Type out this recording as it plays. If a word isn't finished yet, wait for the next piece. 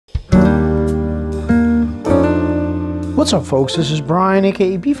What's up, folks? This is Brian,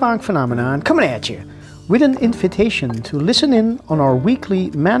 aka Bivak Phenomenon, coming at you with an invitation to listen in on our weekly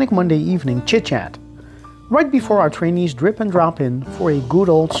Manic Monday evening chit-chat, right before our trainees drip and drop in for a good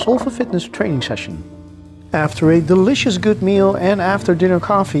old Soulful Fitness training session. After a delicious good meal and after dinner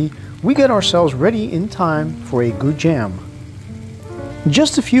coffee, we get ourselves ready in time for a good jam.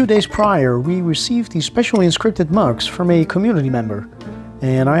 Just a few days prior, we received these specially inscripted mugs from a community member,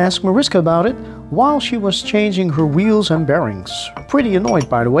 and I asked Mariska about it while she was changing her wheels and bearings. Pretty annoyed,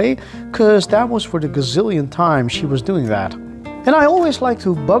 by the way, cause that was for the gazillion time she was doing that. And I always like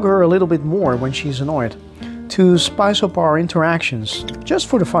to bug her a little bit more when she's annoyed, to spice up our interactions, just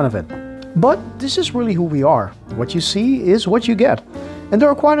for the fun of it. But this is really who we are. What you see is what you get. And there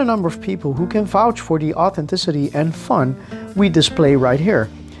are quite a number of people who can vouch for the authenticity and fun we display right here,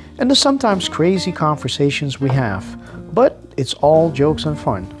 and the sometimes crazy conversations we have. But it's all jokes and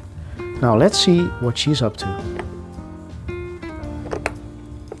fun. Now let's see what she's up to.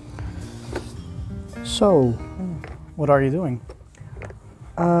 So, what are you doing?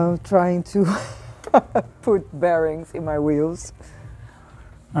 Trying to put bearings in my wheels.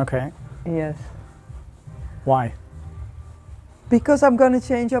 Okay. Yes. Why? Because I'm going to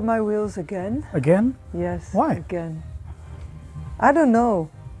change up my wheels again. Again? Yes. Why? Again. I don't know.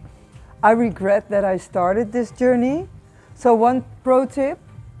 I regret that I started this journey. So one pro tip,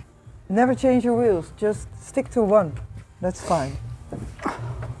 never change your wheels. Just stick to one. That's fine.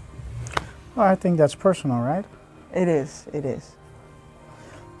 Well, I think that's personal, right? It is. It is.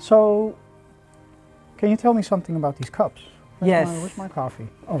 So, can you tell me something about these cups? Yes. Where's my coffee?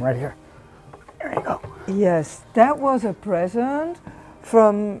 Oh, right here. There you go. Yes, that was a present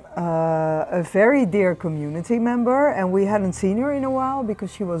from a very dear community member, and we hadn't seen her in a while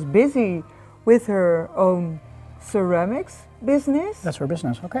because she was busy with her own ceramics business. That's her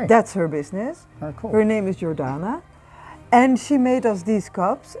business, okay. That's her business. Very cool. Her name is Jordana, and she made us these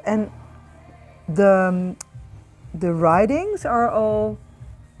cups, and the writings are all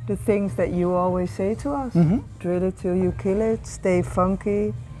the things that you always say to us. Mm-hmm. Drill it till you kill it, stay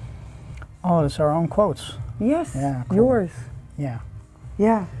funky. Oh, that's our own quotes. Yes, Yeah, cool. yours. Yeah.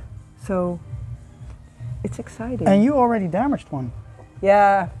 Yeah, so it's exciting. And you already damaged one.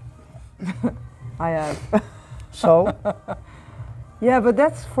 Yeah, I have. So? Yeah, but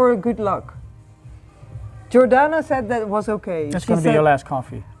that's for good luck. Jordana said that was okay. That's going to be your last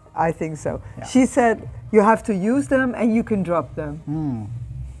coffee. I think so. Yeah. She said you have to use them and you can drop them. Mm.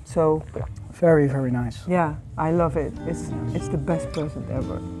 So. Very, very nice. Yeah, I love it. It's the best present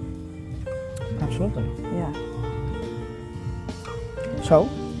ever. Absolutely. Yeah. So,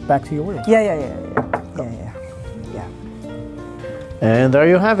 back to your wheels. Yeah. And there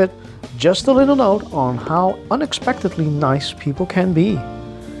you have it. Just a little note on how unexpectedly nice people can be.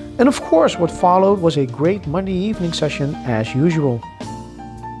 And of course, what followed was a great Monday evening session as usual.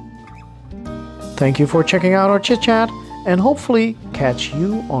 Thank you for checking out our chit chat, and hopefully catch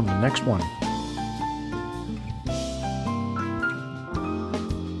you on the next one.